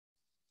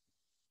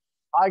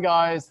Hi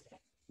guys,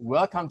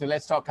 welcome to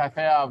Let's Talk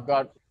Cafe. I've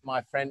got my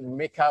friend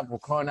Mika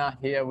Vukona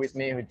here with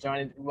me who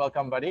joined.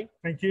 Welcome, buddy.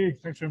 Thank you.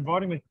 Thanks for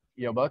inviting me.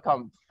 You're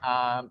welcome.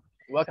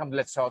 Welcome to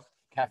Let's Talk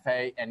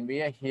Cafe, and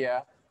we are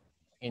here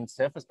in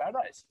Surfers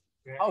Paradise.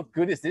 Yeah. How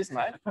good is this,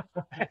 mate?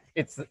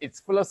 it's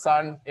full of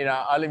sun.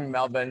 I live in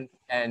Melbourne,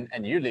 and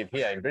you live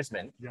here in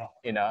Brisbane. Yeah.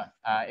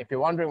 If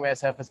you're wondering where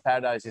Surfers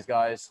Paradise is,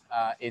 guys,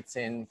 it's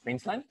in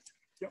Queensland.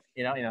 Yep.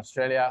 In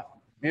Australia.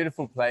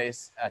 Beautiful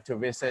place to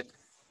visit.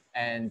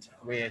 And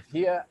we're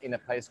here in a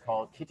place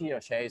called Kitty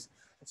O'Shea's.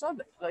 It's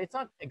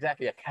not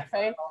exactly a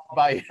cafe,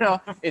 but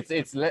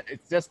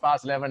it's just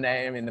past 11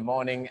 a.m. in the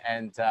morning,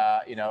 and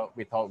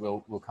we thought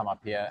we'll come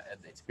up here.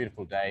 It's a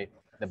beautiful day.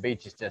 The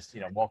beach is just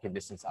walking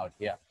distance out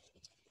here.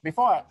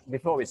 Before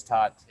we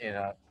start,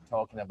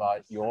 talking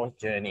about your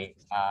journey,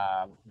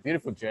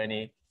 beautiful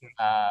journey,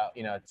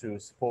 through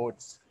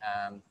sports,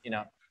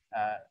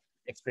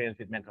 experience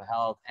with mental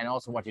health, and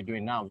also what you're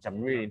doing now, which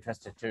I'm really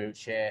interested to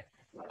share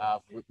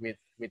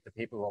with the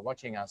people who are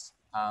watching us.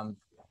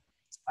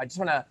 I just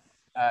want to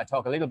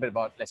talk a little bit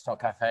about Let's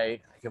Talk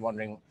Cafe. If you're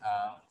wondering,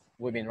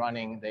 we've been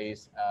running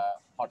these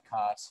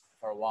podcasts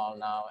for a while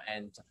now,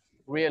 and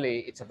really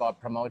it's about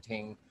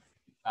promoting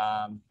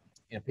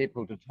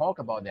people to talk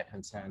about their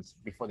concerns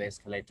before they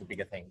escalate to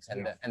bigger things.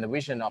 And the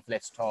vision of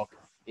Let's Talk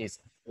is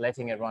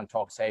letting everyone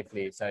talk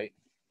safely. So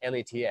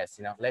LETS,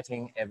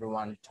 letting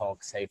everyone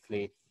talk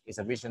safely is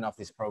a vision of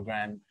this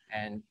program,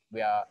 and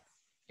we are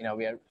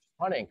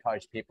trying to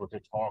encourage people to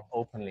talk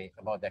openly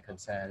about their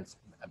concerns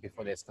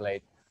before they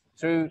escalate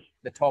through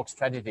the talk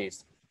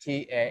strategies.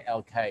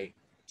 TALK.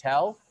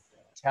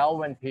 Tell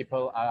when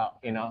people are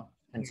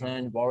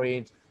concerned,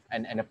 worried,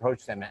 and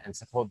approach them and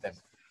support them.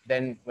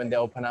 Then when they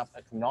open up,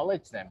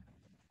 acknowledge them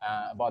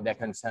about their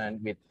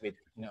concern with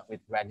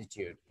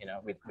gratitude,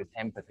 with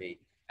empathy,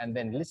 and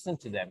then listen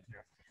to them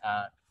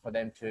for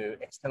them to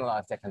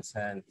externalize their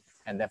concern,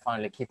 and then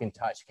finally keep in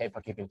touch.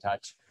 Keep in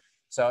touch.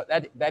 So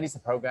that is the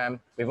program.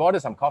 We've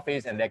ordered some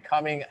coffees and they're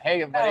coming.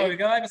 Hey, buddy. There we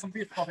go. I got some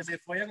beautiful coffees here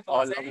for you.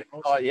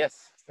 Oh,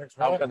 yes.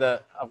 I've got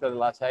the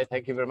latte.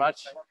 Thank you very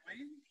much.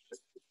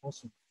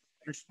 Awesome.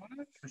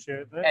 Appreciate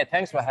it. Hey,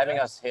 thanks for having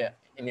us here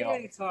in your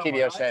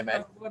Kitty O'Shea,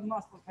 man. We've got a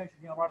nice location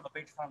here right on the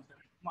beach front.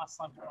 Nice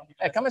sun.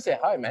 Hey, come and say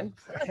hi, man.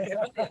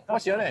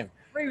 What's your name?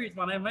 Ruby's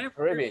my name, man.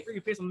 Ruby.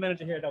 Ruby Pearson,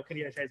 manager here at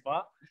Kitty O'Shea's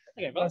bar.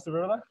 Okay, Nice to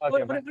remember.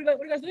 Okay, what are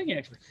you guys doing here,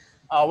 actually?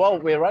 Well,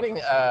 we're running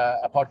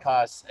a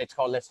podcast. It's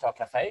called Let's Talk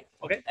Cafe.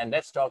 Okay. And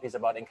Let's Talk is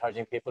about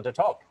encouraging people to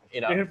talk,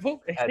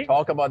 Beautiful.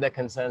 talk about their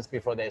concerns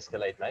before they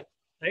escalate, right?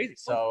 Easy.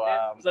 So,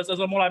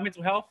 so more like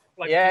mental health?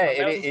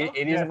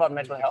 It is about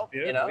mental health,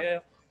 Yeah.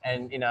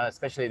 And,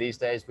 especially these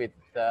days with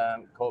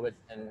COVID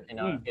and,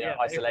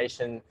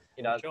 isolation,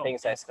 Sure.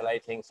 things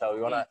escalating. So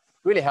we want to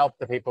really help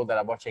the people that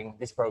are watching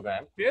this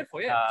program.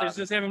 Beautiful, yeah. So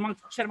just have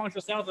chat amongst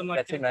yourselves and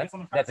That's it, man.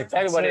 That's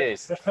exactly what it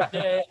is.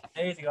 Yeah,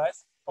 easy,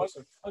 guys.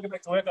 Awesome. I'll get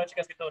back to work. I'll let you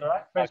guys get through it, all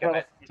right? Okay,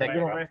 mate. Take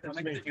care.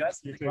 Thank you,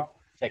 guys. You too.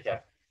 Take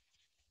care.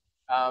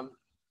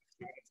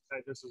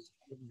 This is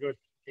looking good.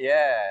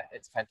 Yeah,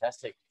 it's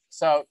fantastic.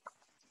 So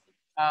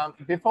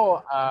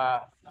before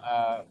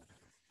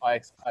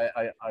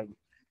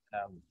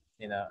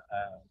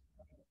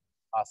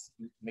ask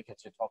Mika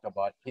to talk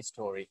about his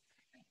story,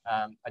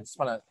 I just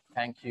want to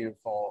thank you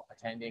for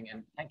attending,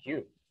 and thank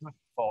you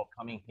for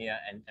coming here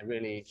and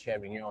really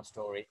sharing your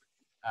story.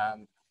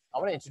 I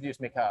want to introduce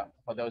Mika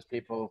for those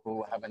people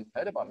who haven't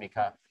heard about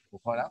Mika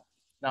Vukona.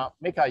 Now,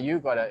 Mika,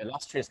 you've got an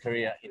illustrious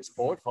career in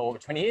sport for over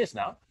 20 years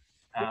now,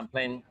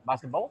 playing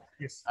basketball.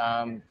 Yes.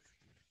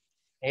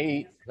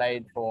 He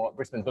played for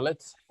Brisbane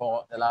Bullets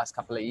for the last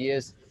couple of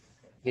years.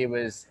 He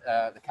was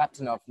the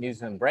captain of New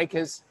Zealand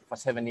Breakers for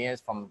 7 years,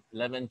 from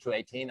 11 to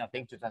 18, I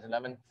think,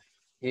 2011.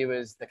 He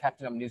was the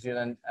captain of New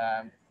Zealand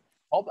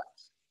All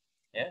Blacks,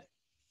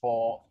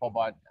 for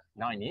about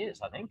 9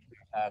 years, I think,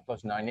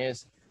 close to 9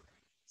 years.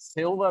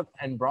 Silver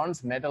and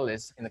bronze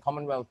medalist in the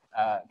Commonwealth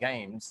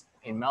Games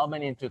in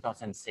Melbourne in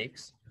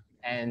 2006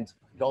 and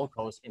Gold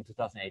Coast in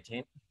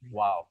 2018.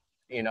 Wow,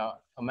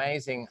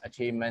 amazing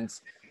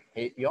achievements.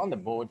 You're on the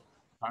board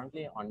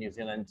currently on New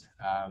Zealand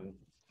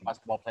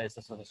Basketball Players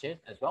Association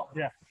as well.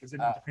 Yeah, it's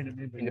an independent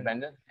member.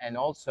 Independent, and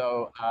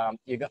also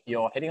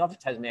you're heading off to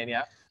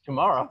Tasmania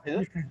tomorrow,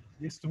 is it?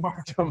 Yes,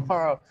 tomorrow.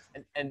 Tomorrow,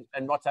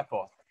 and what's that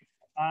for?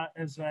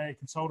 As a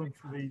consultant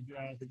for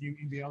the new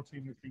NBL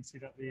team that's been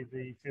set up there,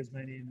 the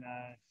Tasmanian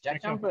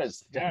Jack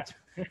Jumpers. Yeah.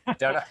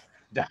 Don't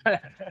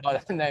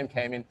that name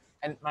came in,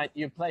 and mate,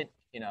 you played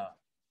in a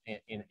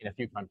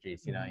few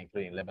countries,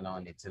 including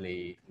Lebanon,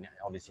 Italy,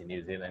 obviously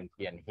New Zealand,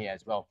 and here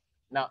as well.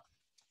 Now,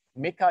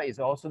 Mika is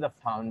also the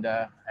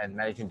founder and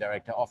managing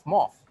director of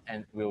Morf,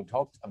 and we'll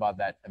talk about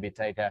that a bit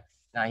later.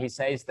 Now, he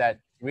says that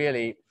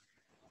really,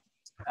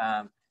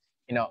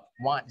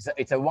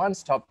 it's a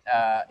one-stop,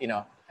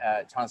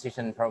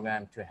 transition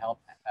program to help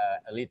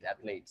elite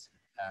athletes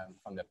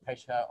from the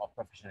pressure of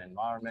professional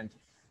environment,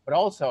 but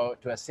also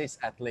to assist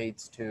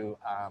athletes to,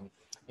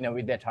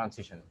 with their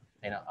transition,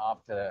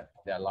 after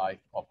their life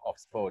of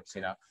sports.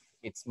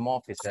 It's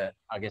Morf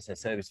is a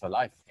service for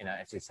life,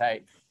 as you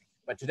say.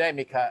 But today,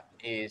 Mika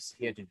is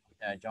here to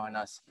join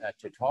us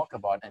to talk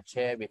about and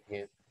share with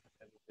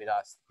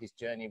us his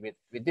journey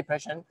with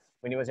depression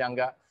when he was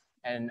younger,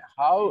 and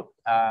how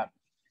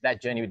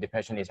that journey with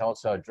depression is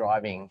also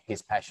driving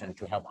his passion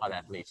to help other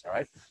athletes. All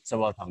right. So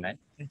welcome, man.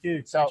 Thank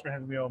you. So, Thanks for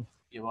having me on.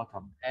 You're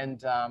welcome. And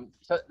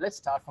so let's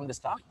start from the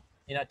start.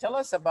 Tell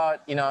us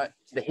about,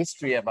 the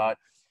history about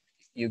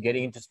you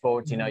getting into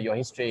sports, your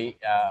history.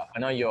 I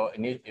know you're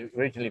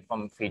originally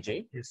from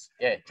Fiji. Yes.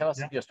 Yeah. Tell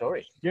us your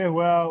story. Yeah,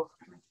 well,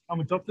 I'm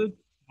adopted.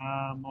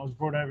 I was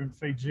brought over in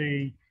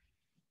Fiji,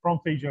 from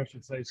Fiji, I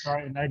should say,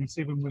 sorry, in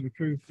 87 when the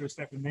coup first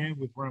happened there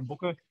with Brisbane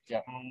Bullets.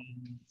 Yeah.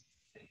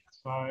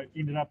 So I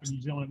ended up in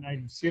New Zealand in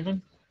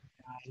 87.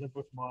 I lived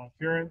with my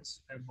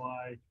parents and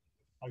my,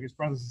 I guess,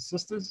 brothers and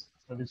sisters.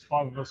 So there's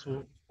 5 of us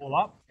all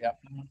up. Yeah.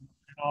 And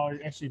I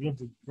actually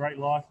lived a great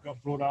life,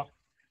 got brought up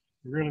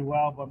really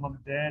well by mum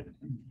and dad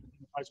in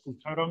a place called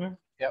Tauranga.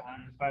 Yep.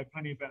 They're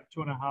only about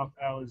 2.5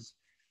 hours,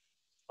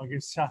 I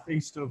guess,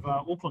 southeast of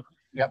Auckland.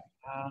 Yep.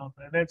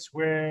 And that's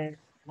where,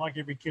 like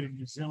every kid in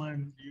New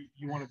Zealand,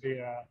 you want to be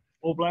a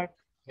All Black.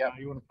 Yep.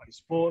 You want to play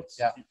sports.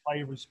 Yep. You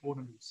play every sport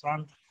under the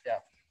sun. Yeah.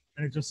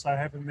 And it just so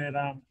happened that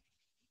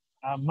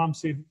mum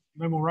said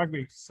no more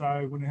rugby.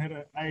 So when I had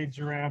an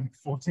age around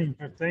 14,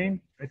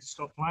 15, I had to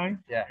stop playing.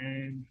 Yeah.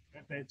 And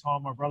at that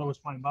time, my brother was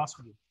playing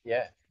basketball.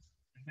 Yeah.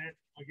 And that,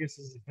 I guess,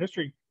 is the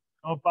history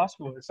of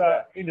basketball. So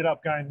I ended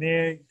up going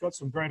there, got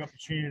some great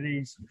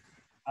opportunities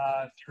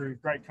through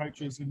great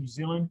coaches in New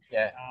Zealand.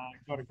 Yeah.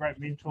 Got a great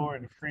mentor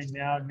and a friend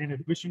now,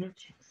 Nenad Vishinic,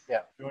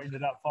 Yeah. who I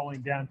ended up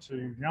following down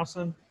to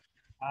Nelson.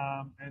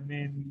 And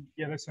then,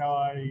 that's how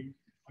I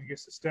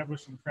guess,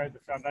 established and created the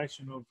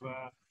foundation of what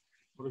I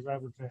was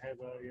able to have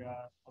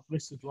a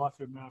blessed life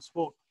in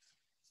sport.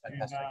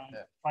 Fantastic. And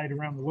played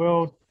around the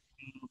world,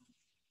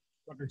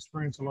 got to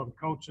experience a lot of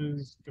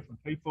cultures,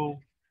 different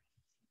people.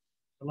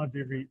 I loved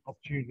every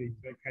opportunity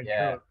that came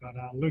through it, but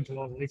I learned a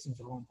lot of lessons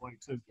along the way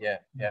too. Yeah.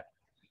 Yeah.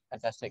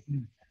 Fantastic.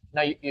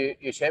 Now,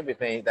 you shared with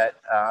me that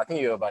I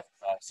think you were about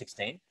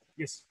 16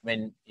 Yes.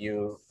 when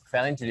you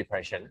fell into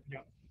depression.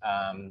 Yeah.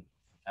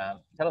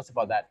 Tell us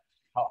about that.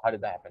 How did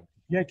that happen?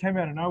 Yeah, it came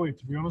out of nowhere,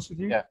 to be honest with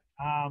you. Yeah.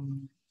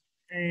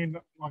 And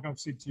like I've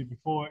said to you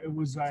before, it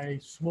was a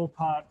small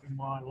part in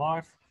my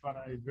life, but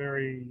a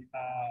very,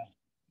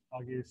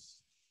 I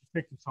guess,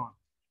 effective time.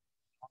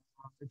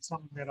 It's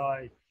something that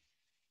I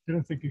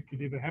didn't think it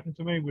could ever happen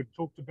to me. We'd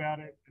talked about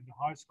it in the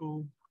high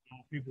school.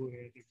 People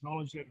had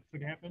acknowledged that it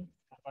could happen,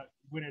 but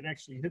when it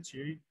actually hits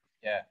you,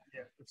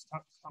 it's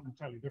something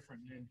totally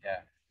different. And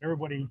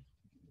everybody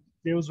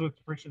deals with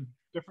depression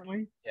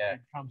differently and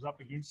comes up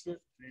against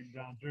it.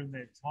 And during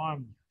that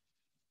time,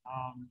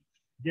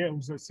 it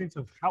was a sense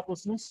of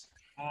helplessness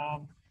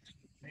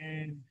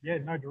and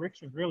no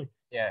direction really.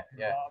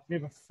 I've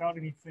never felt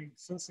anything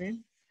since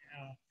then.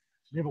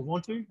 Never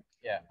want to.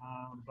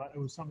 But it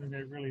was something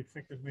that really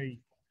affected me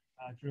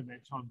during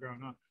that time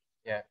growing up.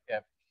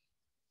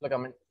 Look, I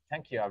mean,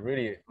 thank you. I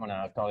really want to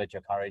acknowledge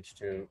your courage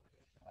to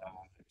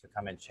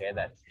come and share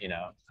that.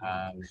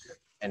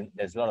 And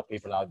there's a lot of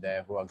people out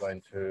there who are going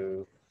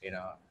through,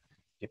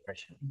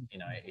 depression.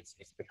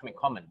 It's becoming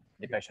common.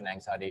 Depression,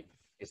 anxiety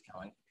is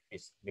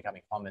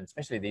becoming common,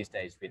 especially these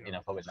days with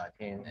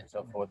COVID-19 and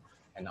so forth,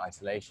 and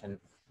isolation.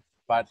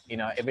 But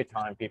every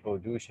time people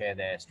do share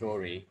their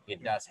story,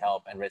 it does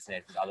help and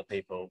resonate with other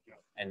people.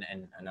 And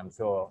I'm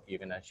sure you're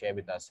gonna share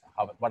with us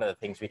what are the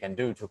things we can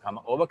do to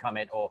overcome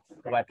it, or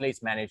at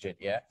least manage it.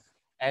 Yeah.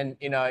 And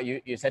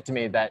you said to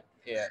me that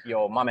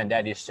your mom and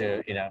dad used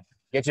to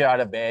get you out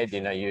of bed.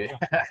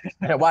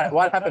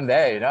 What happened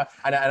there?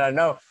 And I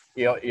know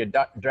your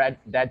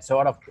dad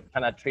sort of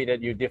kind of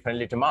treated you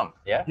differently to mom.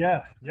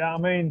 Yeah. I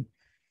mean,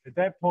 at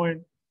that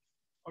point,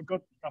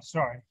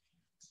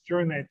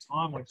 during that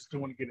time, I just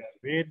didn't want to get out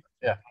of bed.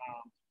 Yeah.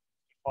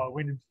 If I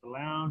went into the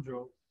lounge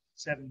or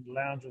sat in the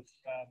lounge with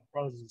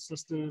brothers and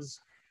sisters,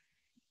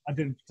 I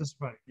didn't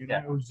participate.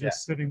 It was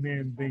just sitting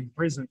there and being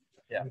present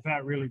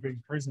without really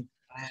being present.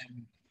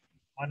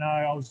 I know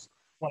I was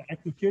quite an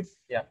active kid.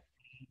 Yeah.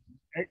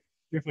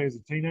 Definitely as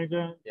a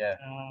teenager. Yeah.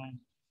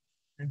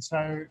 And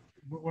so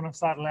when I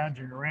started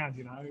lounging around,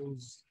 it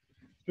was,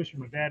 especially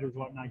my dad was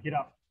like, no, get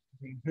up.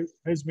 I mean,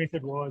 his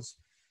method was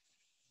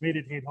meet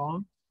it head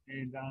on.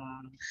 And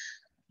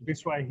the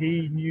best way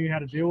he knew how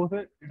to deal with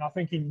it, and I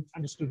think he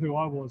understood who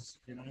I was.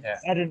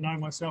 I didn't know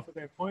myself at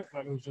that point,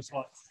 but it was just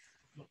like,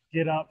 look,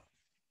 get up,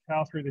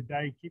 power through the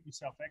day, keep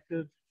yourself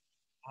active.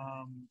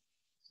 And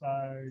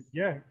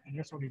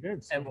that's what he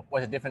did. So, and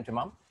was it different to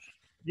mum?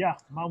 Yeah,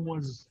 mum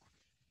was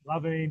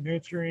loving,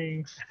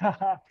 nurturing,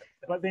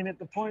 but then at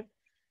the point,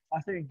 I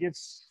think it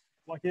gets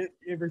like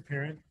every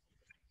parent,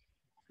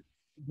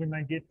 when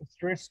they get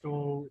distressed,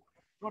 or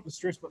not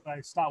distressed, but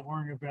they start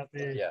worrying about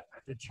their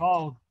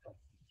child.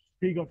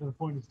 He got to the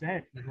point as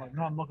dad. He's like,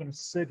 no, I'm not going to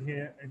sit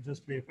here and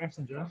just be a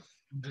passenger.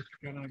 I'm just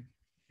going to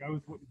go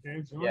with what the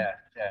dad's doing.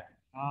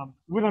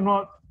 Whether or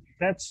not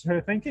that's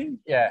her thinking.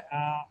 Because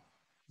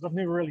I've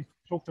never really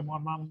talked to my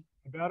mum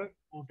about it,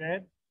 or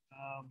dad.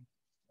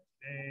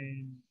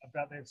 and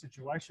about that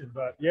situation.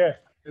 But yeah,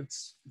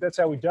 that's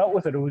how we dealt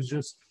with it. It was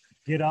just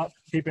get up,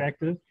 keep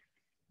active,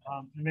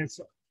 and that's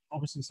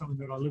obviously something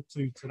that I live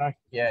to today.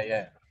 Yeah,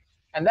 yeah.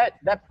 And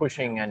that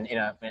pushing and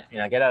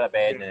get out of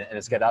bed and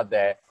just get out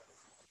there.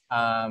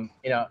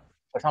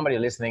 For somebody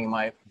listening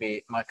might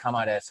come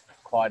out as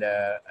quite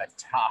a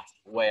tough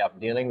way of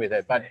dealing with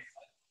it. But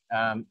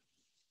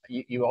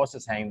you were also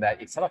saying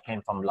that it sort of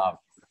came from love.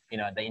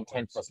 The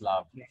intent was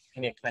love.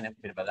 Can you explain a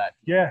bit about that?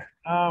 Yeah.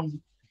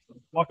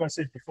 Like I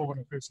said before, when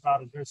I first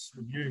started this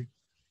with you,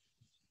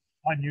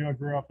 I knew I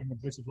grew up in a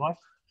blessed life.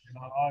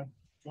 I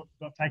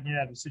got taken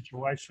out of a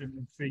situation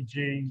in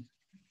Fiji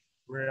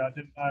where I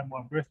didn't know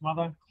my birth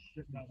mother,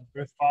 didn't know my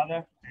birth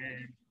father,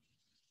 and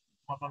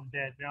my mum and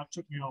dad now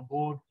took me on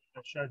board.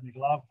 They showed me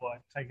love by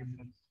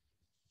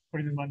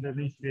putting them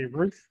underneath their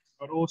roof,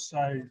 but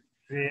also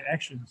their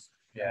actions.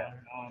 Yeah.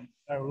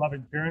 They were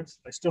loving parents.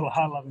 They still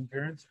are loving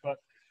parents, but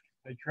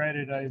they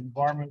created an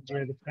environment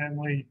where the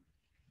family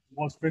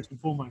was first and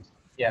foremost.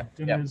 Yeah.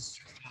 Dinners,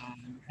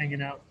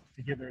 hanging out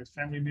together as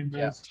family members.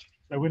 Yeah.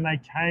 So when they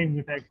came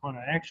with that kind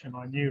of action,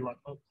 I knew like,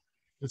 oh,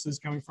 this is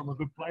coming from a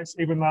good place.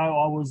 Even though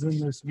I was in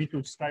this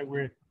mental state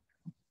where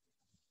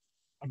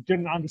I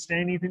didn't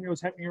understand anything that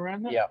was happening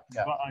around it,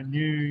 but I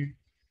knew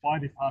by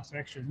their past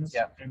actions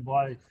and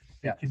by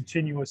the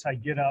continuous, hey,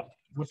 get up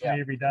with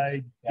me every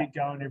day, get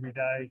going every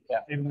day.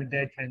 Even when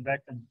Dad came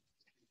back from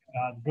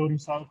the building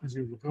site, because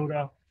he was a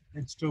builder,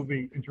 he'd still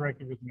be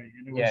interacting with me.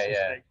 And it was just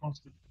that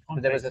constant contact.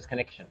 So there was this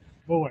connection.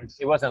 Always.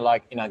 It wasn't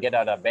like, get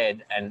out of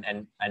bed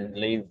and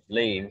leave.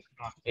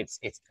 No. It's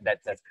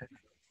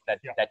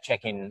that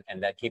check-in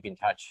and that keep in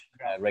touch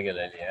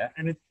regularly, yeah?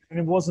 And it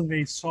wasn't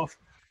the soft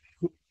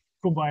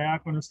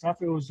kumbaya kind of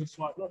stuff. It was just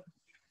like, look,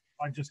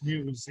 I just knew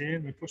it was there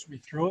and they pushed me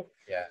through it.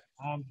 Yeah.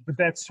 But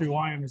that's who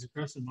I am as a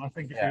person. I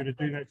think if you were to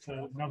do that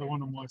to another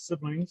one of my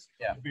siblings,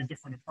 it would be a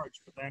different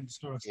approach, but they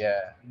understood us. Yeah.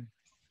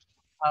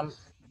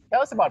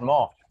 Tell us about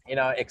morf.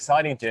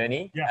 Exciting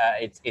journey. Yeah.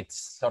 It's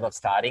sort of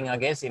starting, I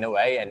guess, in a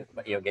way,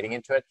 but you're getting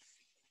into it.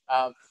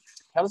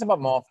 Tell us about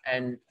morf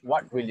and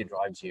what really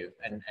drives you.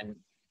 And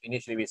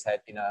initially we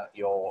said,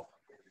 your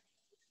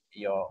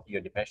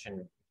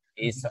depression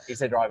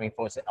is a driving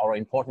force or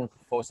important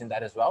force in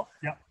that as well.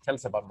 Yeah. Tell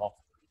us about morf.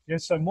 Yeah,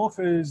 so morf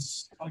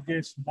is, I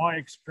guess, my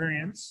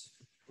experience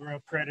where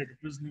I've created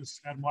a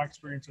business out of my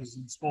experiences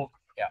in sport.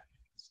 Yeah.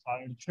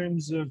 So in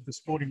terms of the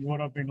sporting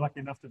world, I've been lucky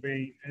enough to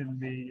be in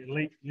the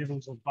elite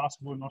levels of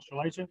basketball in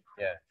Australasia.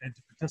 Yeah. And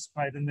to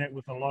participate in that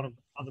with a lot of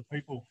other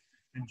people.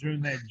 And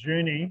during that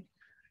journey,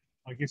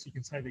 I guess you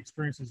can say the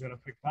experiences that I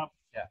picked up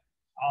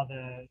are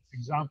the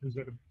examples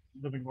that are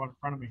living right in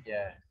front of me.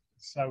 Yeah.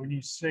 So when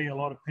you see a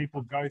lot of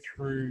people go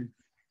through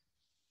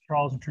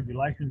trials and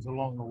tribulations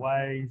along the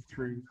way,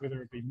 through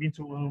whether it be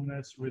mental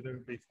illness, whether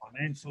it be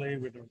financially,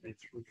 whether it be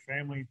through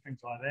family, things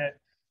like that,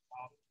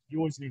 you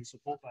always need a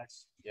support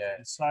base. Yeah.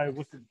 And so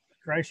with the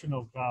creation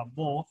of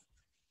morf,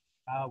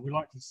 we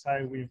like to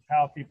say we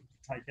empower people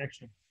to take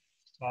action.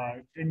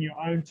 So in your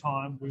own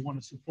time, we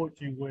want to support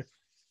you with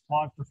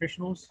 5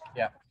 professionals,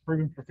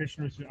 proven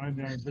professionals who own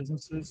their own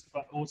businesses,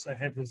 but also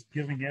have this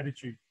giving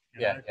attitude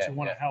to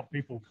want to help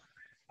people.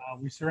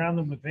 We surround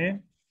them with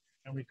them,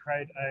 and we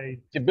create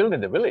You're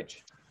building the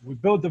village. We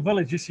build the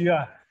village. Yes, you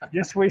are.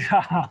 Yes, we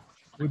are.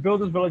 We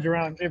build the village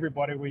around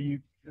everybody where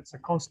it's a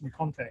constant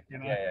contact,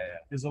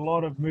 There's a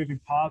lot of moving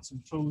parts and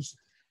tools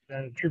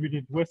that are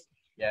attributed with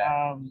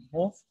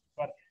morf,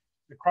 but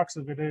the crux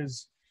of it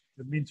is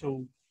the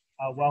mental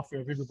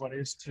welfare of everybody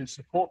is to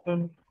support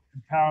them,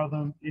 empower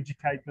them,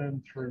 educate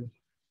them through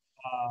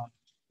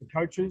the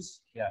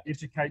coaches,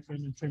 educate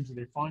them in terms of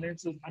their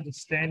finances,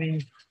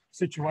 understanding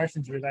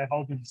situations where they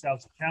hold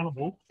themselves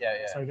accountable,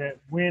 so that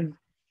when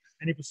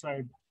an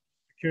episode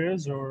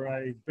occurs or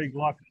a big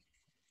life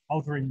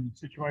altering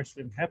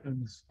situation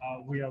happens,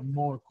 we are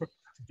more equipped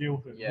to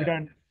deal with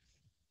it.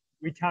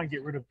 We can't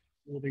get rid of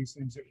all these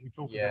things that we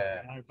talk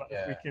about, but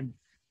if we can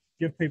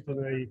give people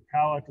the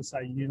power to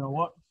say, you know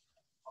what,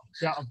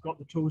 I've got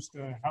the tools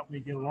to help me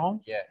get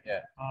along,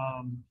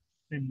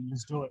 then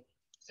let's do it.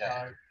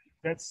 So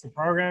that's the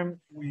program.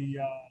 We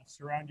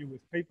surround you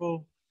with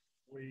people.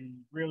 We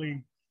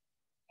really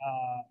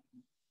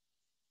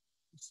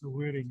what's the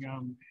wording?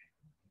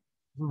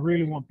 We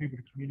really want people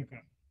to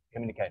communicate.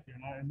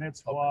 And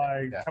that's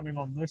why coming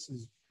on this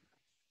is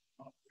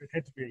it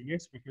had to be a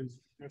yes, because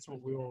that's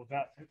what we're all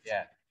about. It's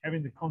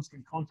having the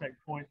constant contact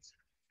points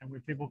and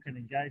where people can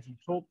engage and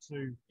talk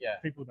to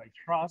people they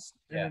trust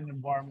in an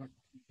environment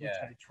which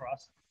they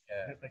trust,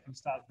 that they can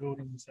start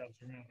building themselves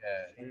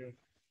around.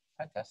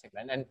 Fantastic,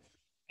 man. And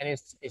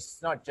it's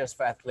not just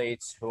for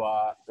athletes who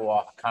are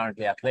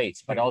currently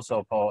athletes, but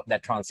also for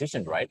that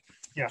transition, right?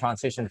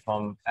 Transition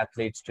from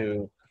athletes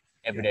to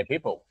everyday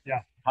people.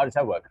 How does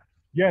that work?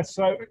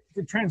 So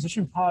the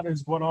transition part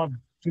is what I've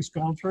just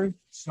gone through.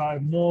 So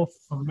more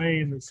for me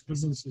in this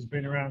business has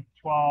been around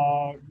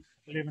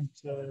 11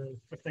 to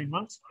 15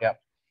 months.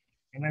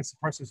 And that's the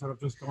process that I've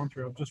just gone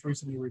through. I've just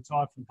recently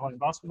retired from playing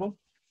basketball,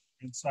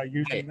 And so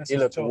usually this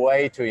You is look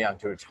way too young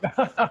to retire.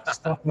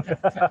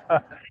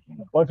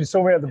 well, if you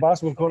saw me at the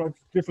basketball court, I'd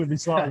definitely be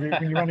slightly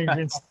when you're running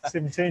against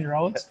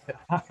 17-year-olds.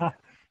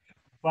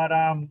 But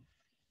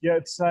yeah,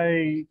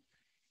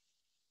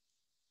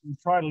 you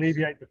try to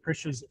alleviate the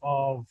pressures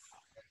of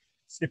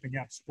stepping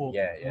out of sport.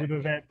 Yeah, yeah.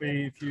 Whether that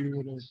be if you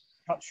were to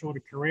cut short a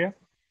career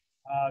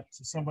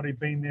to somebody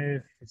being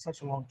there for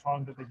such a long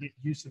time that they get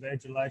used to the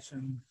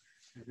adulation,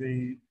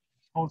 the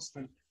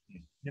constant,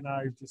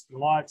 just the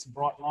lights and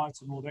bright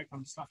lights and all that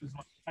kind of stuff. Is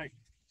like, hey,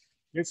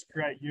 let's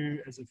create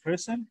you as a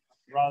person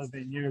rather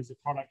than you as a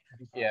product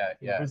of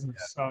the business.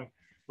 Yeah. So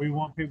we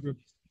want people to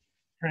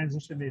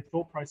transition their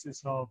thought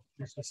process of,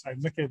 let's just say,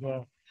 Mika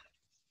the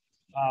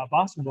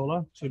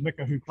basketballer to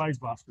Mika who plays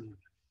basketball.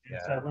 And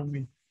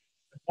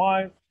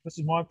so this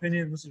is my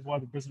opinion, this is why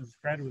the business is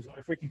created, was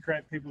if we can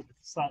create people to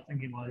start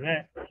thinking like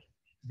that,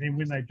 then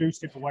when they do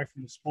step away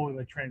from the sport,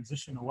 they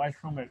transition away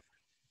from it,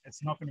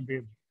 it's not going to be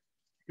a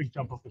big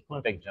jump off the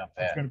cliff. Big jump,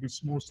 It's going to be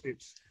small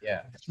steps.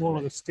 Yeah. The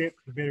smaller the step,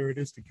 the better it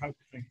is to cope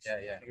with things.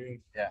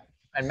 Yeah.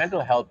 And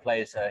mental health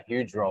plays a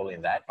huge role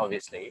in that,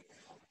 obviously.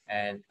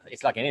 And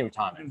it's like any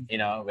retirement,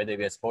 whether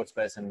you're a sports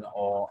person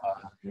or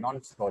a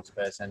non-sports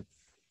person,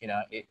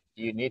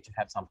 you need to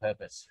have some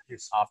purpose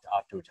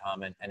after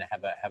retirement and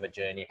have a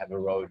journey, have a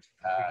road.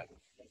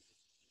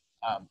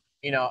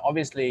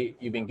 Obviously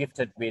you've been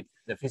gifted with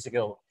the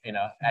physical,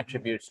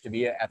 attributes to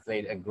be an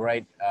athlete, a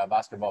great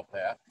basketball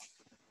player.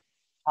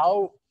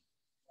 How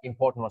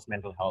important was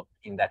mental health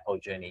in that whole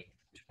journey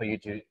for you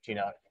to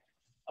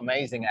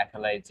amazing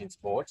accolades in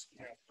sports?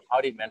 How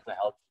did mental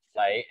health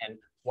play, and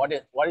what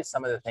is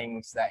some of the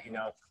things that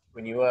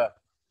when you were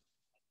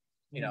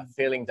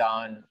feeling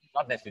down,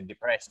 not necessarily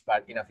depressed,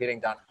 but feeling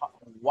down,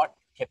 what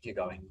kept you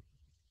going?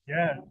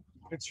 Yeah,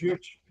 it's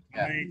huge.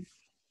 Yeah. I mean,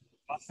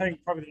 I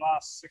think probably the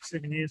last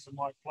 6-7 years of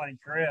my playing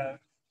career,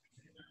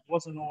 it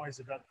wasn't always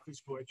about the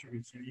physical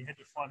attributes. You had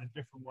to find a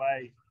different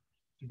way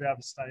to be able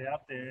to stay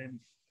out there. And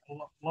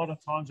a lot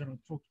of times when I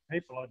talk to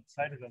people, I'd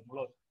say to them,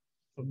 look,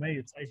 for me,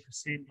 it's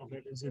 8% of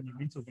it is in your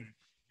mental game.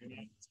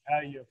 It's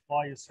how you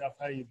apply yourself,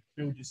 how you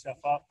build yourself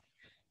up.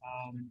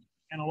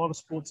 And a lot of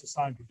sports are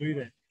starting to do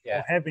that. Yeah.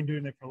 Or have been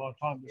doing that for a long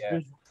time.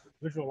 It's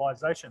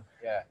visualization.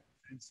 Yeah.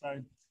 And so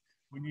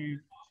when you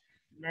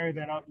marry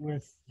that up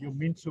with your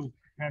mental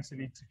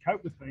capacity to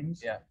cope with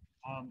things,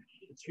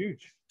 it's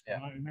huge.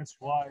 Yeah. And that's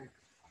why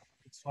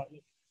it's like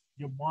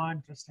your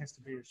mind just has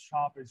to be as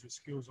sharp as your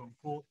skills on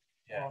court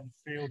or on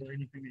the field or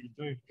anything that you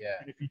do.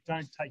 Yeah. And if you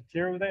don't take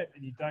care of that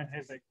and you don't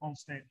have that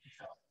constant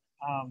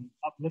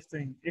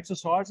uplifting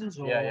exercises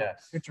or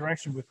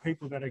interaction with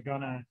people that are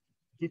going to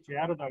get you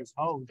out of those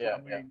holes,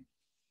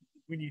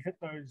 when you hit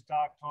those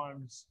dark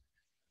times,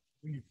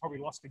 when you've probably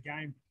lost a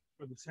game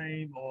for the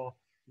team or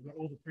you've got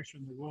all the pressure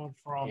in the world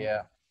from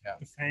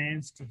the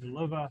fans to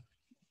deliver,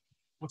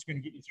 what's going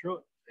to get you through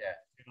it?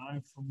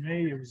 For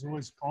me, it was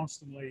always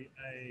constantly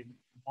a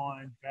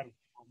mind battle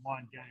or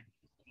mind game.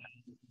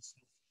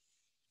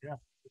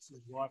 This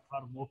is why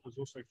part of morf was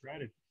also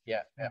created.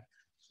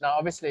 Now,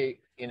 obviously,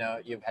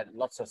 you've had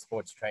lots of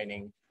sports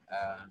training.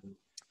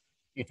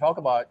 You talk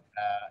about,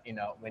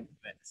 when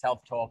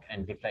self-talk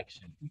and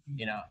deflection.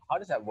 How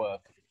does that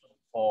work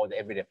for the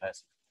everyday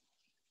person?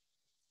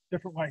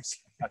 Different ways.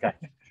 Okay.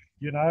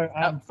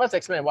 First,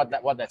 explain what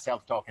that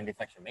self-talk and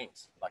deflection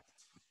means. Like,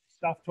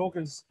 self-talk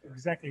is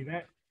exactly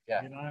that.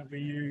 Yeah. Where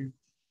you,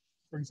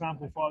 for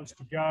example, if I was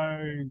to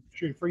go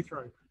shoot a free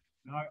throw,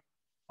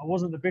 I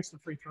wasn't the best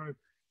at free throw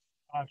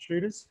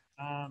shooters.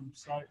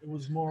 So it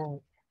was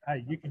more,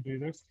 hey, you can do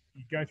this.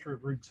 You go through a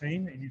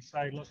routine and you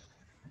say, look,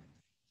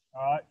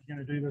 all right, you're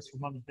going to do this for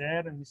mum and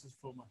dad, and this is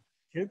for my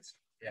kids.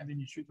 And then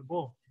you shoot the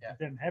ball. If it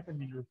didn't happen,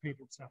 then you repeat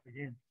itself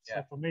again.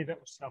 So for me, that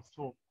was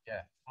self-talk.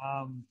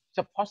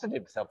 So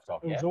positive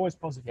self-talk. It was always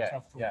positive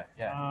self-talk.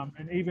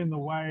 And even the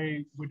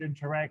way we'd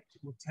interact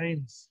with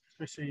teams,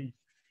 especially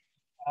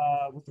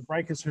with the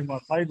breakers whom I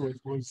played with,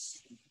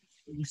 was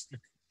at least the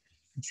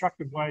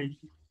constructive way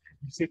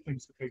you said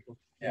things to people.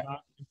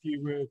 If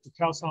you were to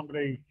tell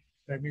somebody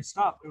they messed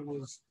up, it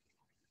was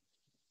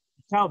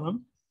you tell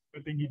them,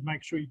 but then you'd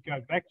make sure you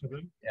go back to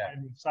them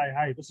and say,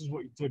 hey, this is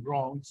what you did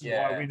wrong. This is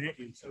why I went at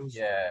you. So it was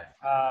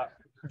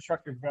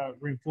constructive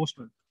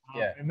reinforcement.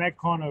 And that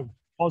kind of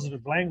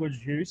positive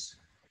language use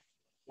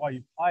while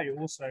you play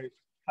also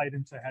played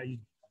into how you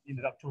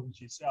ended up talking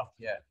to yourself.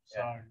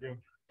 So,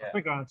 I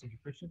think I answered your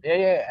question.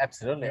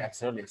 Absolutely.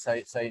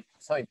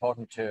 So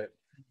important to,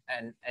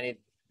 and it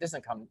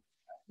doesn't come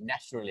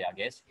naturally, I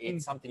guess.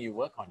 It's something you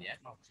work on,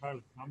 Oh,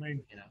 totally. I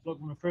mean, look,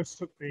 when I first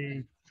took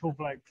the Tall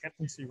Black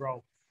captaincy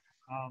role,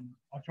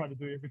 I tried to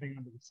do everything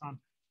under the sun.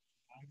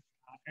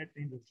 At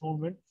the end of the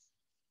tournament,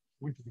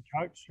 went to the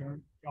coach.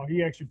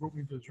 He actually brought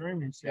me into his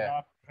room and he said,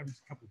 having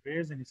a couple of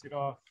beers, and he said,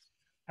 how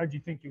do you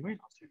think you went?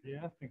 I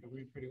said, I think I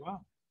went pretty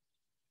well.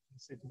 He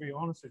said, to be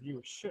honest, you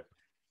were shit.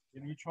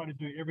 You try to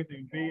do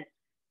everything, be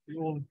the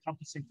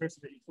all-encompassing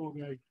person that you thought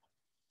a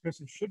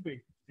person should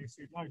be. He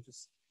said, no,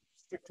 just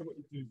stick to what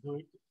you do good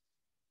and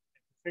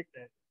perfect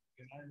that.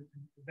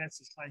 That's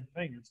the same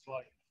thing. It's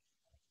like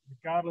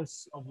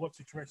regardless of what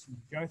situation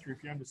you go through,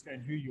 if you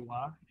understand who you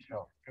are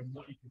Sure. and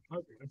what you can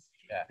cope with,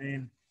 Yeah.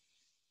 then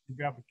you'll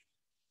be able to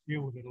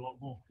deal with it a lot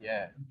more.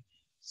 Yeah.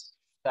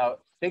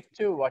 So stick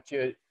to what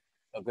you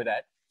are good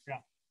at.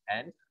 Yeah.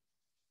 And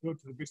Do it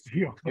to the best of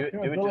your do it to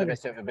the ability.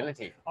 best of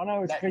ability. I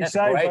know it's That's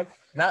cliche, great. but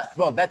No,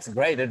 well, that's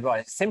great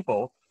advice.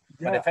 Simple,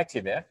 but yeah,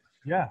 effective, yeah?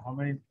 yeah. I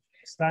mean,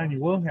 stay in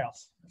your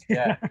wheelhouse.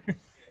 Yeah.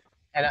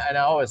 And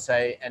I always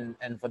say,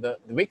 and for the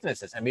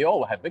weaknesses, and we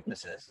all have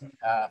weaknesses,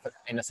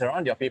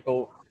 surround your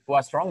people who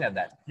are strong at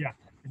that. Yeah,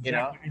 exactly. You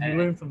know, and you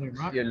learn from them,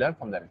 right? You learn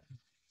from them.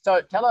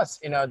 So tell us,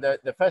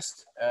 the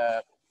first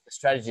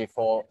strategy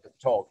for the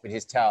talk, which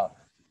is tell,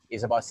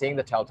 is about seeing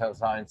the telltale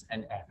signs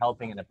and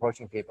helping and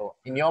approaching people.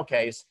 In your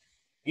case,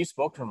 you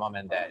spoke to mom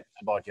and dad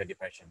about your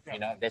depression.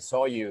 Yeah. They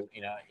saw you,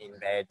 in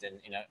bed and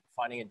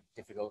finding it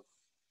difficult.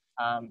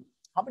 How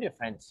about your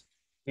friends?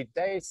 Did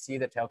they see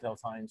the telltale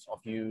signs of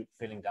you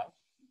feeling down?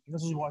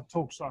 This is why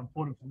talk's so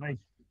important for me.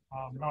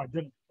 No, I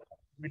didn't.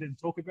 We didn't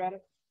talk about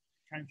it.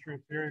 Came through a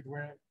period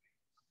where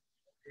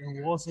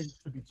it wasn't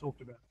to be talked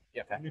about.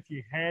 Yeah. Okay. And if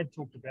you had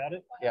talked about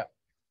it, Yeah.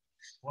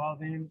 well,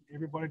 then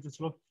everybody just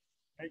looked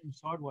at you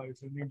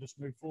sideways and then just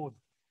moved forward.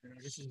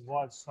 This is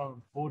why it's so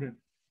important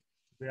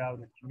to be able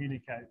to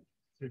communicate,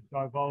 to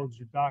divulge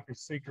your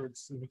darkest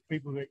secrets to the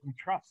people that you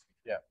trust.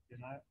 Yeah.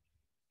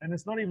 And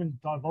it's not even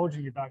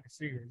divulging your darkest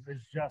secrets.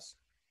 It's just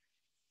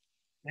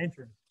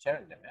entering,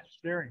 Sharing them, yeah.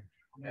 sharing.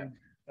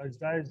 Those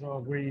days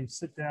of where you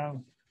sit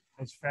down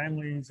as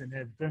families and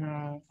have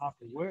dinner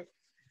after work,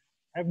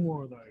 have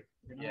more of those.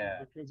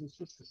 Yeah. Because it's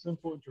just a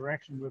simple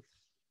interaction with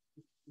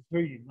who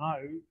you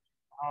know.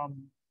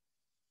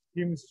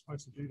 Humans are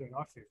supposed to do that,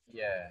 I feel.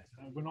 Yeah.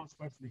 We're not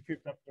supposed to be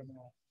cooped up in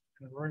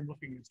a room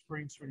looking at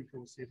screens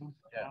 24/7.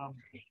 Yeah.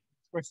 We're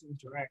supposed to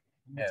interact.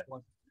 And that's why,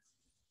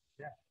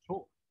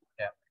 talk.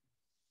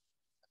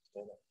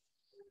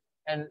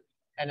 And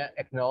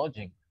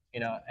acknowledging,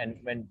 and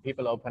when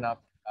people open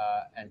up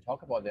and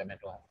talk about their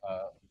mental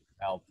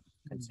health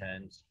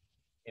concerns,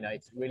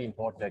 it's really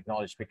important to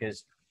acknowledge,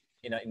 because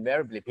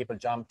invariably people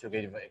jump to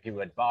give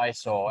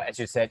advice, or as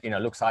you said,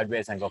 look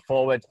sideways and go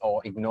forward,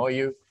 or ignore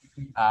you,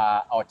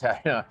 or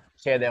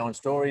share their own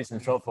stories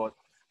and so forth.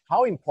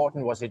 How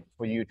important was it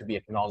for you to be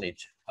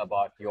acknowledged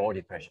about your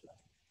depression?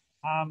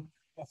 I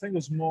think it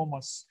was more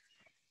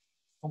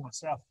for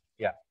myself.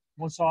 Yeah.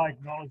 Once I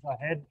acknowledged I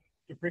had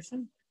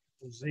depression,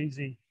 it was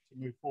easy to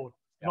move forward.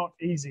 Yeah. Not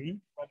easy,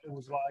 but it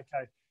was like,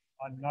 okay,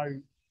 I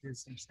know there's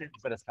some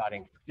steps. But a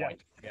starting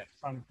point. Yeah.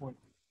 Starting point.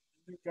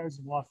 It goes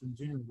in life in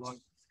general. Like,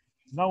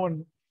 no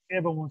one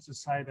ever wants to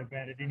say they're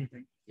bad at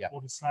anything,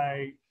 or to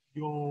say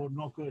you're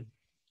not good.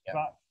 Yeah.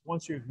 But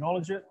once you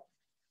acknowledge it,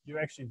 you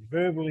actually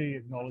verbally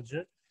acknowledge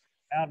it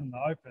out in the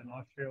open,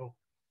 I feel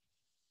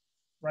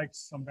breaks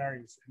some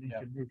barriers and you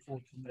can move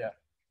forward from there.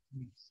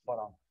 Yeah. Spot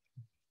on.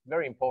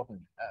 Very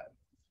important.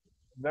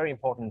 Very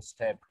important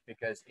step,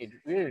 because it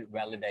really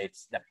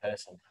validates that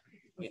person.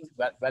 It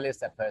validates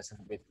that person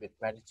with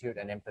gratitude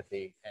and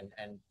empathy, and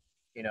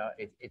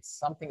it's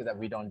something that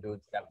we don't do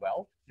that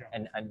well.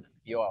 Yeah. And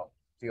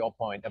to your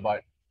point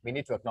about, we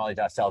need to acknowledge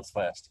ourselves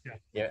first.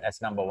 Yeah.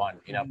 As number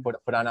one.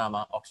 Put on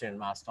our oxygen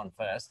mask on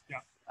first.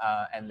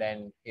 Yeah. And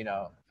then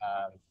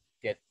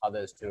get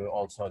others to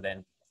also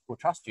then, who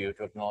trust you,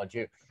 to acknowledge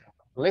you.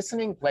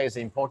 Listening plays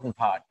an important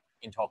part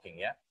in talking.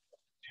 Yeah.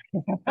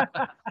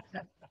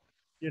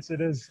 Yes,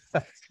 it is.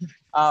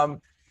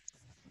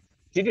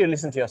 Did you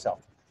listen to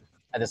yourself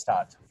at the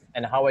start?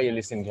 And how are you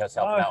listening to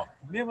yourself now?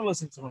 Never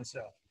listened to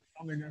myself.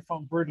 I mean, if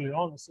I'm brutally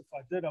honest, if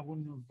I did, I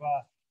wouldn't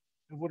have.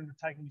 It wouldn't have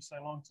taken me so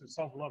long to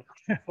solve a lot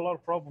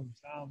of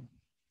problems.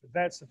 But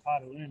that's the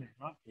part of learning,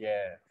 right?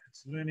 Yeah.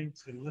 It's learning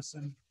to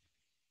listen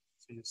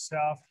to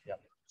yourself,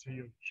 to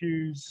your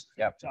cues,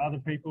 to other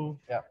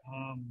people,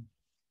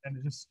 and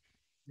it just,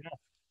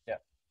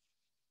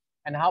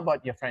 And how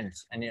about your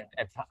friends and your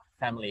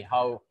family?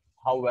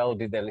 How well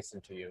did they listen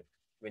to you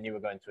when you were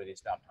going through these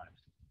dark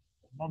times?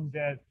 Mom,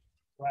 dad,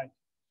 great.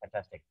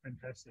 Fantastic.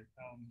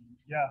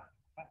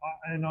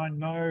 And I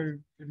know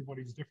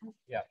everybody's different.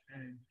 Yeah.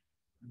 And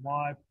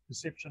my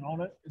perception on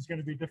it is going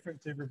to be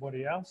different to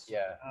everybody else.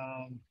 Yeah.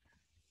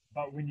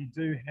 But when you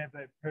do have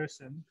that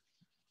person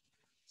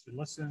to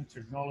listen, to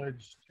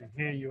acknowledge, to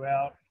hear you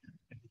out,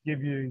 and to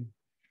give you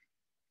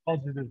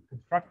positive,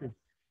 constructive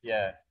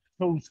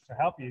tools to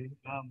help you,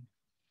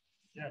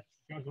 it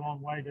goes a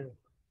long way to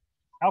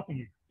helping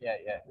you. Yeah.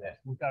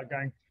 Without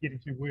getting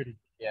too wordy.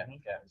 Yeah.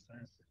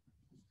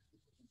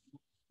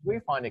 We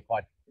find it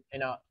quite,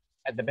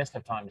 at the best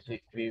of times,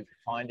 we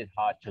find it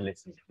hard to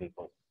listen to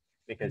people,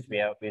 because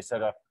we're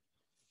sort of,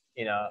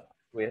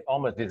 we're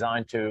almost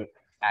designed to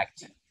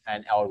act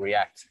or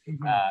react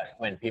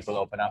when people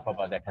open up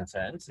about their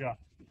concerns. Yeah.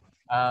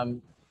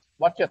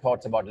 What's your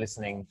thoughts about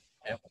listening?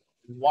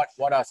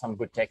 What are some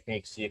good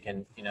techniques you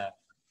can,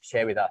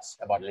 share with us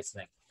about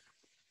listening?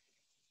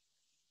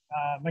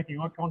 Making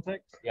eye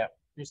contact. Yeah.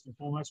 First and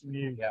foremost, when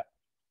you. Yeah.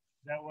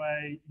 That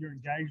way, you're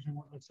engaged in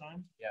what they're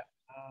saying. Yeah.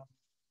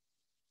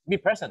 Be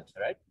present,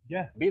 right?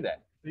 Yeah. Be there.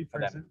 Be for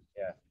them. present.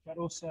 Yeah. But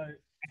also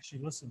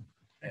actually listen.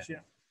 Actually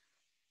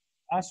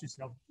ask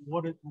yourself,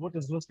 what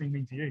does listening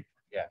mean to you?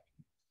 Yeah.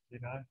 You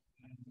know,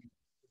 and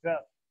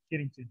without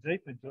getting too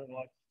deep into it,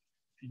 like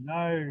if you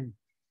know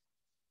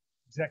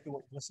exactly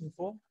what you're listening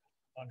for,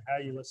 on how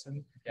you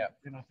listen, Yeah.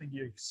 then I think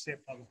you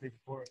accept other people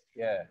for it.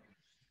 Yeah.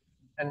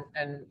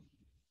 And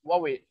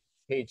what we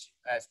teach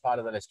as part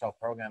of the Let's Talk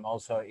program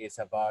also is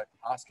about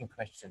asking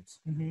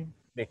questions,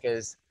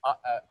 because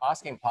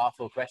asking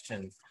powerful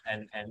questions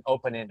and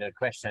open-ended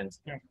questions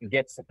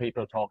gets the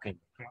people talking.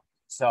 Yeah.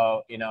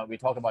 So, you know, we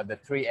talk about the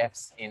 3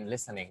 F's in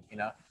listening, you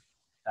know,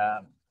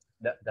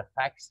 the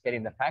facts,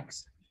 getting the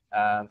facts,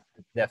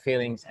 their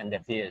feelings and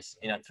their fears,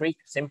 you know, 3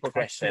 simple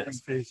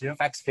questions,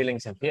 facts,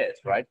 feelings and fears,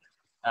 right?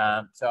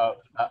 So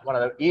one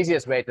of the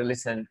easiest way to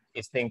listen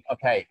is think,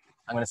 okay,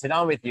 I'm going to sit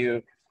down with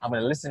you. I'm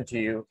going to listen to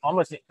you,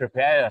 almost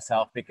prepare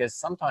yourself, because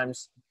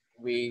sometimes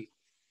we,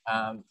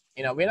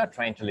 you know, we're not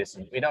trained to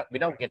listen. We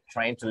don't get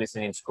trained to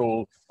listen in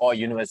school or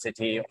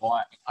university or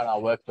at our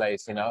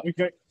workplace, you know. We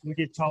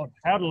get told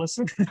how to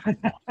listen.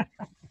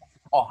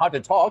 Or how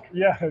to talk.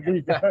 Yeah, there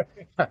you go.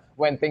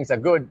 When things are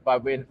good,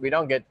 but we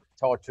don't get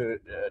taught to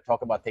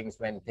talk about things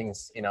when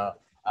things, you know,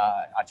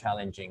 are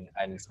challenging,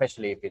 and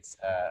especially if it's,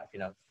 you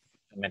know,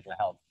 mental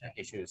health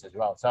issues as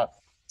well. So,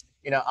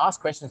 you know, ask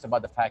questions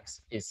about the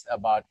facts is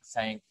about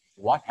saying,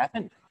 what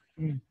happened?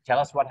 Tell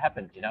us what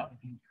happened, you know.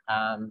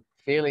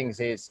 Feelings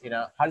is, you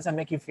know, how does that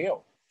make you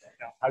feel?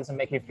 How does it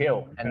make you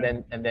feel? And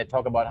then they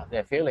talk about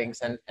their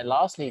feelings. And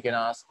lastly, you can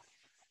ask,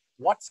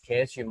 what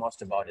scares you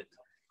most about it?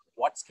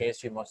 What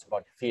scares you most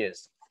about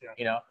fears?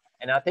 You know,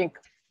 and I think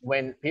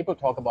when people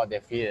talk about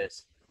their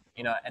fears,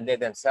 you know, and they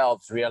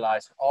themselves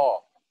realize,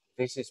 oh,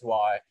 this is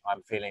why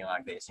I'm feeling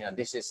like this. You know,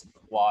 this is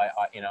why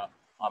you know,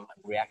 I'm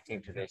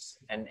reacting to this.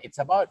 And it's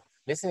about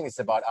listening. It's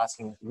about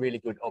asking really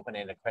good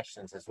open-ended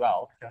questions as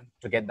well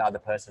to get the other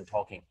person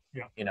talking.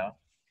 You know,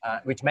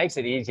 which makes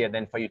it easier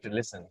then for you to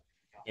listen.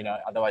 You know,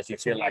 otherwise you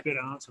feel like,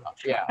 answer.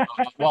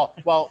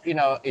 well, you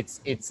know,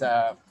 it's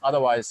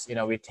otherwise, you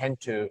know, we tend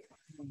to,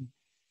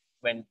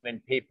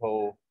 when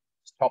people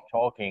stop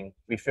talking,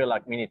 we feel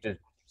like we need to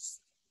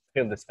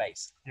fill the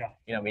space.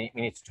 You know, we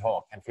need to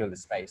talk and fill the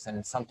space.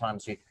 And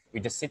sometimes we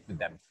just sit with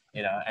them,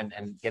 you know,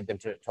 and get them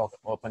to talk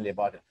openly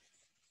about it.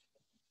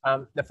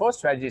 The fourth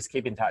strategy is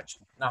keep in touch.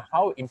 Now,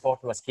 how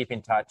important was keep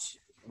in touch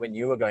when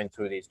you were going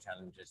through these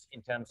challenges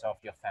in terms of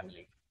your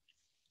family?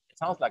 It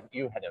sounds like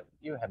you have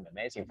an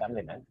amazing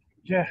family, man.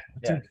 Yeah.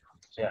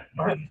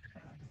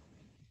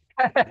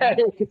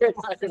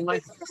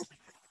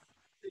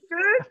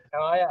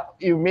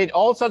 You meet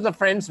all sorts of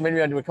friends when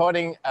we are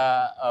recording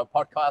a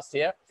podcast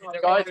here.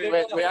 Guys,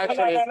 we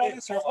actually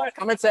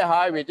come and say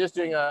hi. We're just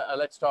doing a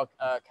Let's Talk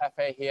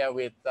Cafe here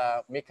with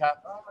Mika.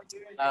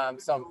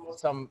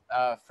 Some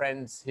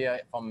friends here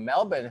from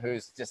Melbourne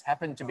who's just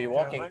happened to be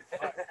walking. All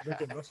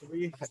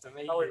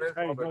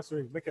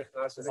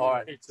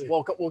right.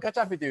 We'll catch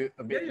up with you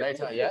a bit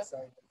later, yeah?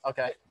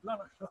 Okay.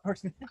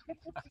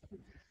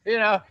 You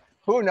know,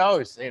 who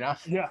knows, you know?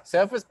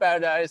 Surfers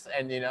paradise,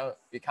 and, you know,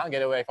 you can't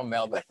get away from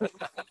Melbourne.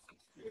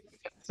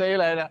 See you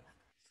later.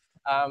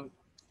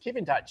 Keep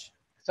in touch.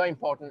 So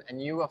important.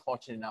 And you were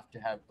fortunate enough to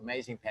have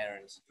amazing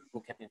parents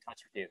who kept in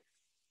touch with you.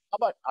 How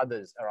about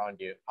others around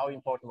you? How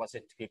important was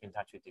it to keep in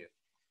touch with you?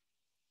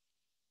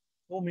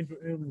 All mental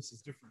illness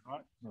is different,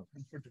 right? And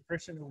for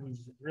depression, it was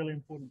really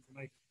important for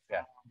me.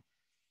 Yeah.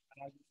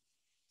 And I'm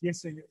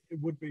guessing it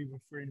would be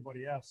for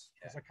anybody else,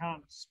 because I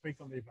can't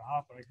speak on their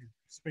behalf, but I can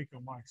speak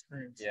on my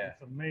experience. Yeah. And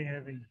for me,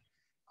 having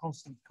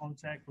constant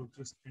contact or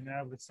just being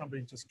able to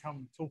somebody just come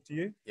and talk to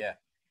you. Yeah.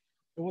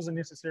 It wasn't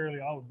necessarily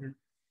I would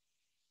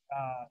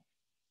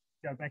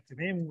go back to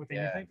them with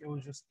anything. It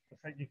was just the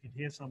fact you could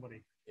hear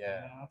somebody.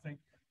 Yeah. And I think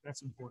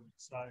that's important.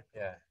 So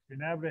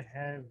being able to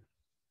have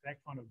that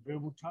kind of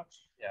verbal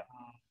touch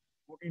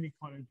or any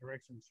kind of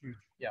interaction is huge.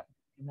 Yeah.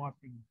 In my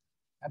opinion.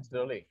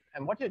 Absolutely.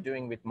 And what you're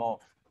doing with morf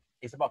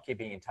is about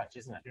keeping in touch,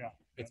 isn't it? Yeah.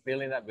 It's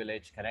building that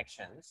village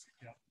connections.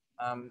 Yeah.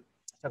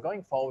 So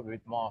going forward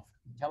with morf,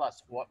 tell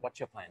us what's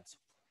your plans?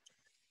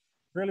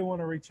 Really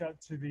want to reach out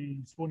to the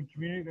sporting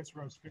community. That's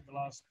where I've spent the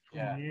last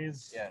 20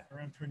 years,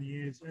 around 20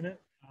 years in it.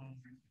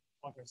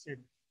 Like I said,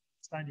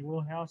 stay in your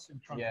wheelhouse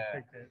and try to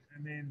protect that.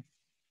 And then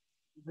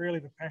really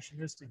the passion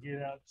is to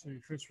get out to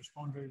first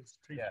responders,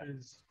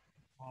 teachers,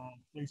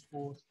 police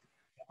force,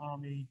 the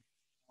army,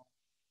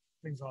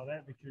 things like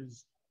that,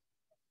 because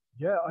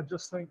I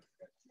just think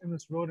in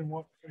this world and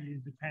what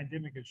the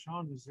pandemic has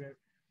shown is that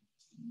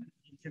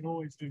you can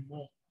always do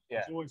more.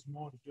 There's always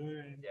more to do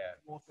and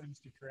more things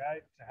to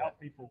create to help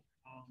people.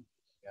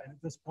 And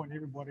at this point,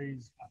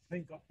 everybody's, I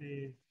think, got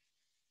their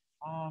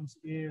arms,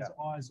 ears,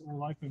 eyes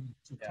all open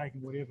to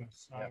taking whatever.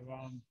 So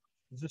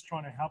we're just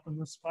trying to help in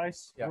this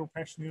space. Real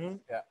passionate in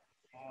it.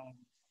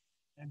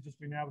 And just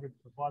being able to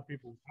provide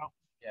people help.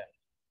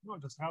 Not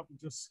just help,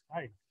 just,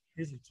 hey,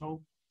 here's a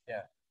tool.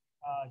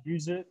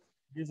 Use it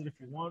if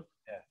you want.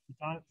 If you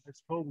don't,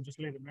 that's cool. We'll just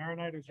let it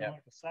marinate, as you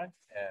like to say.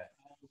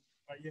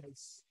 But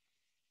it's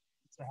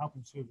a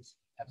helping service.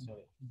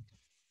 Absolutely.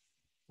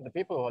 For the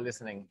people who are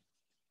listening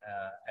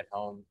at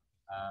home,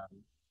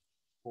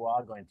 who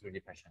are going through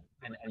depression.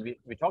 And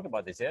we talked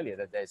about this earlier,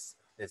 that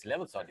there's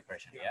levels of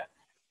depression, yeah?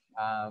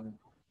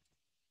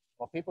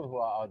 For people who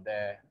are out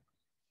there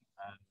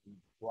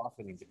who are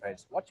feeling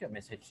depressed, what's your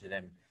message to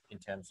them in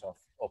terms of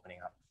opening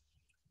up?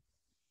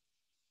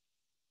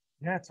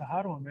 Yeah, it's a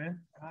hard one,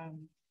 man.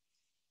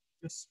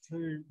 Just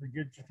to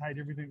regurgitate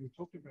everything we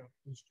talked about,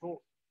 just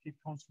talk, keep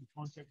constant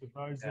contact with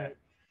those that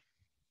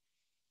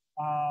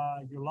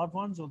are your loved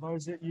ones or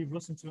those that you've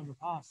listened to in the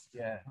past.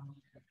 Yeah.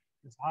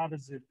 As hard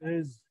as it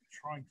is,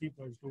 try and keep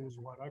those doors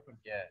wide open.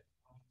 Yeah.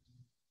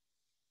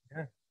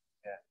 Yeah.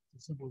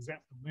 As simple as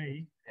that for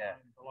me. Yeah.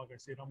 But like I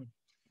said, I'm a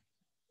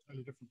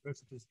totally different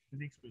person to the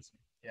next person.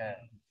 Yeah.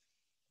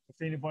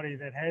 If anybody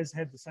that has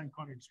had the same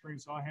kind of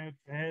experience I have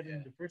had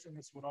in depression,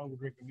 that's what I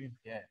would recommend.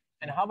 Yeah.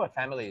 And how about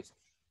families?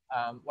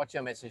 What's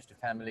your message to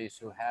families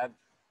who have,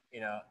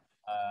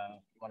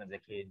 one of their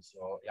kids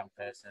or young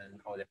person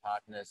or their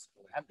partners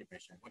who have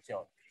depression? What's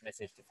your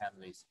message to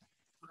families?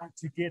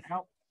 To get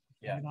help.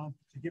 Yeah.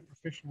 To get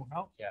professional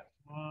help. Yeah.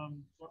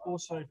 But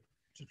also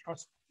to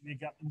trust their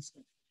gut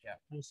instinct. Yeah.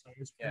 Also,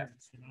 as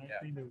parents,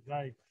 at the end of the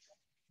day,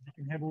 you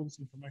can have all this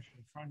information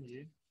in front of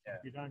you. Yeah.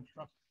 If you don't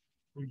trust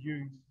who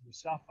you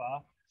yourself are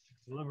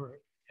to deliver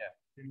it,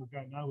 then we'll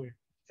go nowhere.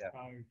 Yeah. So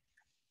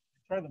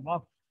show them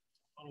love.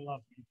 A lot of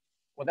love.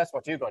 Well, that's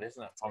what you got,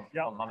 isn't it? From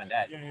mum and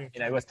dad.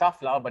 Yeah. It was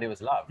tough love, but it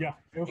was love. Yeah.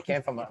 You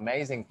came from an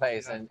amazing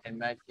place, and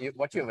mate,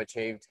 what you've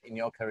achieved in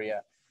your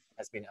career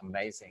has been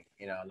amazing.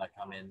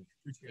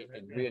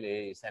 It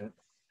really is.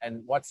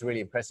 And what's really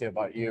impressive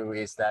about you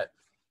is that,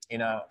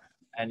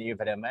 and you've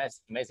had an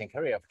amazing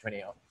career for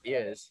 20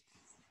 years,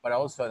 but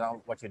also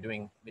now what you're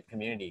doing with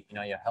community.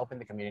 You're helping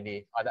the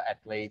community, other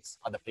athletes,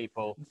 other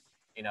people,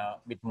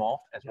 with morf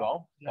as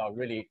well. So I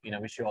really,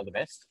 wish you all the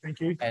best. Thank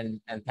you.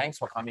 And thanks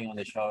for coming on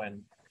the show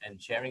and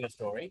sharing your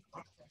story.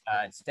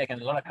 It's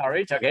taken a lot of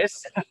courage, I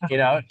guess,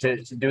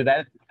 to do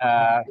that.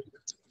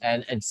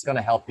 And it's going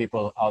to help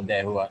people out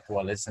there who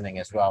are listening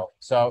as well.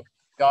 So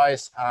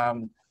guys,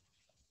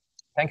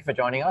 thank you for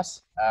joining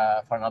us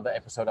for another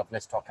episode of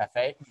Let's Talk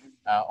Cafe,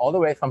 all the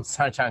way from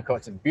Sunshine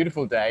Coast. It's a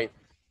beautiful day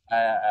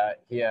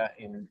here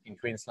in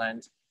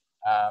Queensland.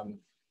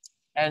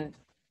 And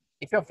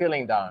if you're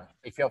feeling down,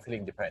 if you're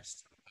feeling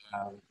depressed,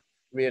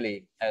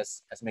 really,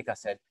 as Mika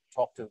said,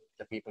 talk to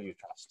the people you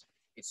trust.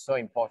 It's so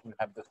important to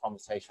have those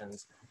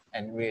conversations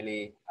and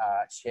really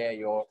share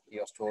your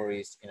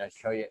stories,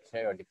 share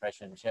your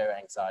depression, share your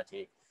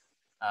anxiety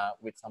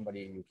with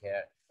somebody you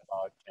care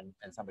about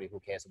and somebody who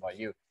cares about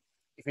you.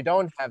 If you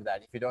don't have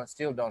that, if you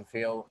still don't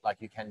feel like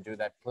you can do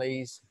that,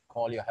 please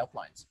call your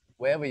helplines.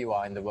 Wherever you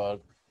are in the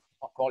world,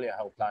 call your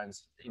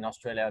helplines. In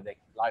Australia, the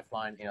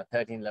Lifeline,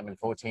 13 11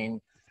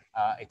 14.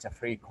 It's a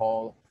free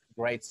call,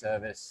 great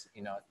service,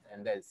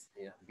 and there's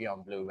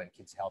Beyond Blue and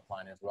Kids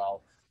Helpline as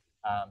well.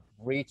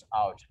 Reach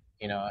out,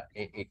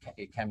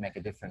 it can make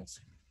a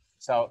difference.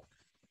 So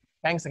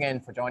thanks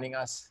again for joining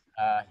us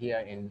here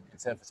in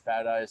Surfers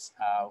Paradise.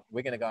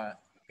 We're going to go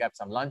grab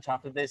some lunch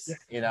after this,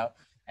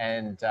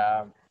 and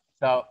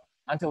so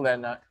until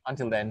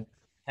then,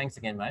 thanks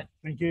again, mate.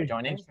 Thank you for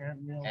joining, for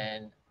having me on.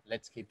 and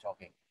let's keep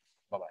talking.